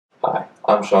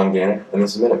I'm Sean Gannon, and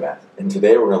this is Minute Math. And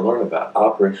today we're going to learn about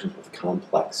operations with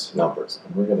complex numbers,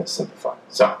 and we're going to simplify.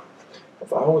 So,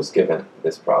 if I was given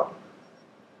this problem,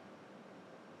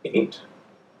 8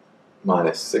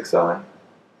 minus 6i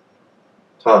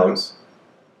times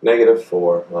negative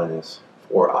 4 minus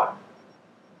 4i.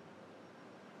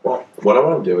 Well, what I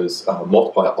want to do is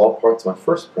multiply all parts of my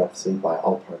first parenthesis by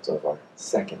all parts of our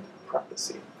second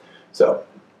parenthesis. So,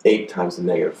 8 times the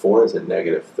negative 4 is a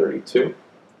negative 32.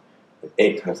 And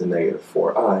 8 times the negative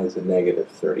 4i is a negative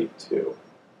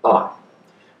 32i.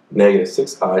 Negative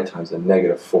 6i times the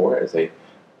negative 4 is a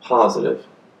positive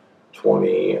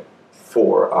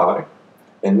 24i.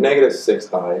 And negative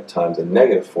 6i times the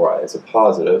negative 4i is a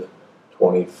positive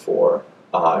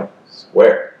 24i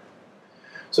squared.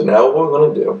 So now what we're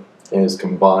going to do is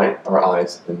combine our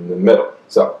i's in the middle.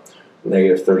 So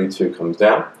negative 32 comes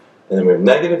down. And then we have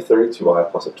negative 32i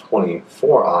plus a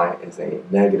 24i is a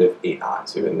negative 8i.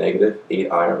 So we have a negative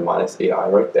 8i or minus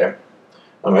 8i right there.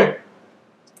 Alright?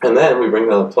 And then we bring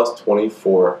down the plus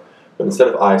 24, but instead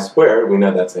of I squared, we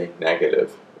know that's a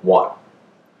negative 1.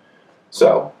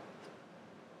 So,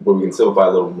 but we can simplify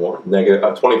a little more.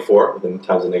 Negative 24 then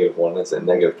times the negative 1 is a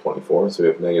negative 24. So we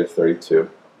have negative 32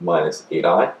 minus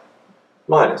 8i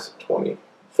minus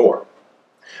 24.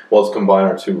 Well, let's combine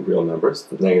our two real numbers,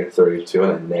 the negative 32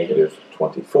 and a negative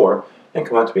 24, and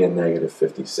come out to be a negative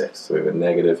 56. So we have a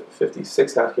negative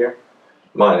 56 out here,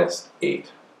 minus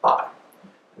 8i.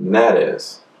 And that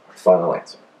is our final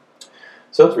answer.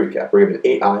 So let's recap. We're given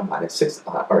 8i minus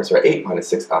 6i, or sorry, 8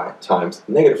 minus 6i times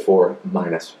negative 4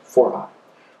 minus 4i.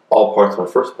 All parts of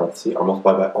my first parenthesis are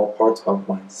multiplied by all parts of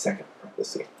my second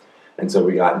parenthesis. And so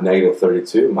we got negative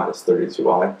 32 minus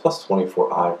 32i plus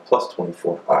 24i plus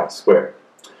 24i squared.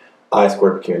 I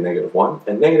squared became a negative 1,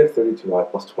 and negative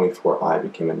 32i plus 24i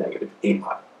became a negative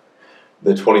 8i.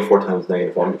 The 24 times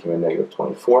negative 1 became a negative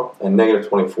 24, and negative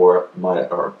 24 minus,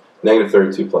 or negative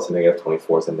 32 plus a negative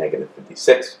 24 is a negative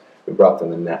 56. We brought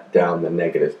down the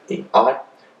negative 8i,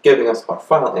 giving us our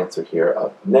final answer here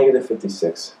of negative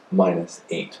 56 minus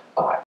 8i.